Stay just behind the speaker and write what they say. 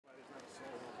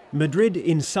Madrid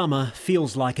in summer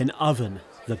feels like an oven.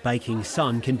 The baking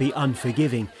sun can be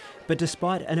unforgiving, but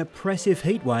despite an oppressive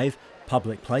heat wave,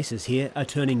 public places here are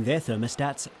turning their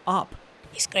thermostats up.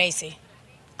 It's crazy.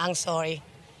 I'm sorry,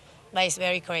 but it's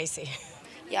very crazy.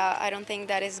 Yeah, I don't think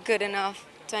that is good enough,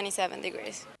 27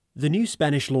 degrees. The new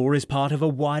Spanish law is part of a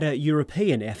wider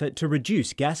European effort to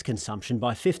reduce gas consumption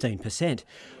by 15%.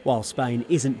 While Spain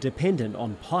isn't dependent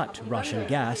on piped Russian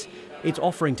gas, it's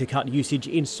offering to cut usage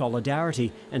in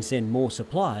solidarity and send more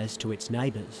supplies to its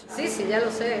neighbours.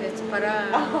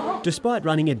 Despite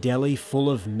running a deli full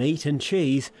of meat and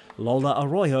cheese, Lola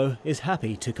Arroyo is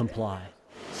happy to comply.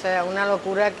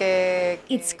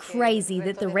 It's crazy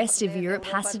that the rest of Europe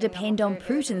has to depend on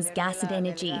Putin's gas and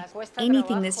energy.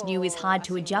 Anything that's new is hard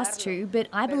to adjust to, but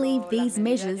I believe these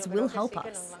measures will help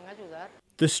us.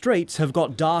 The streets have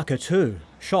got darker too.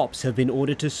 Shops have been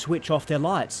ordered to switch off their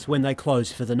lights when they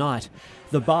close for the night.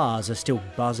 The bars are still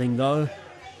buzzing though.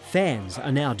 Fans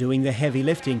are now doing the heavy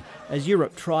lifting as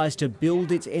Europe tries to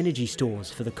build its energy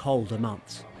stores for the colder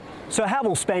months. So how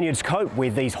will Spaniards cope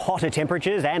with these hotter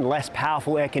temperatures and less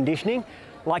powerful air conditioning?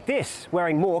 Like this,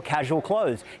 wearing more casual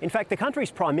clothes. In fact, the country's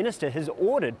Prime Minister has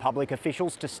ordered public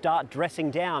officials to start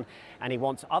dressing down, and he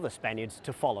wants other Spaniards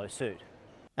to follow suit.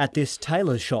 At this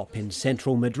tailor's shop in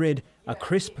central Madrid, a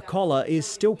crisp collar is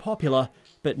still popular,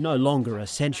 but no longer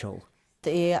essential.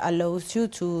 It allows you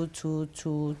to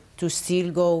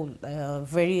still go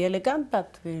very elegant,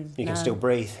 but... You can still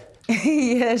breathe.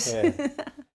 Yes. Yeah.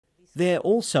 They're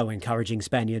also encouraging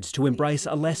Spaniards to embrace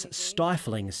a less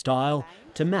stifling style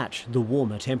to match the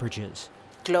warmer temperatures.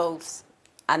 Clothes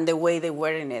and the way they're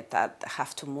wearing it that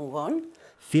have to move on.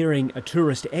 Fearing a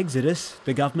tourist exodus,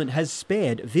 the government has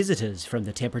spared visitors from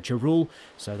the temperature rule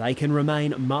so they can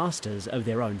remain masters of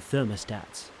their own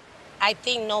thermostats. I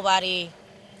think nobody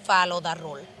follow the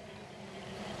rule.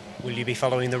 Will you be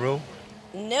following the rule?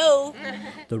 No.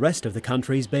 The rest of the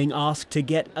country's being asked to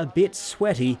get a bit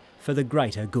sweaty for the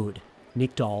greater good.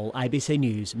 Nick Dole, ABC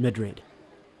News, Madrid.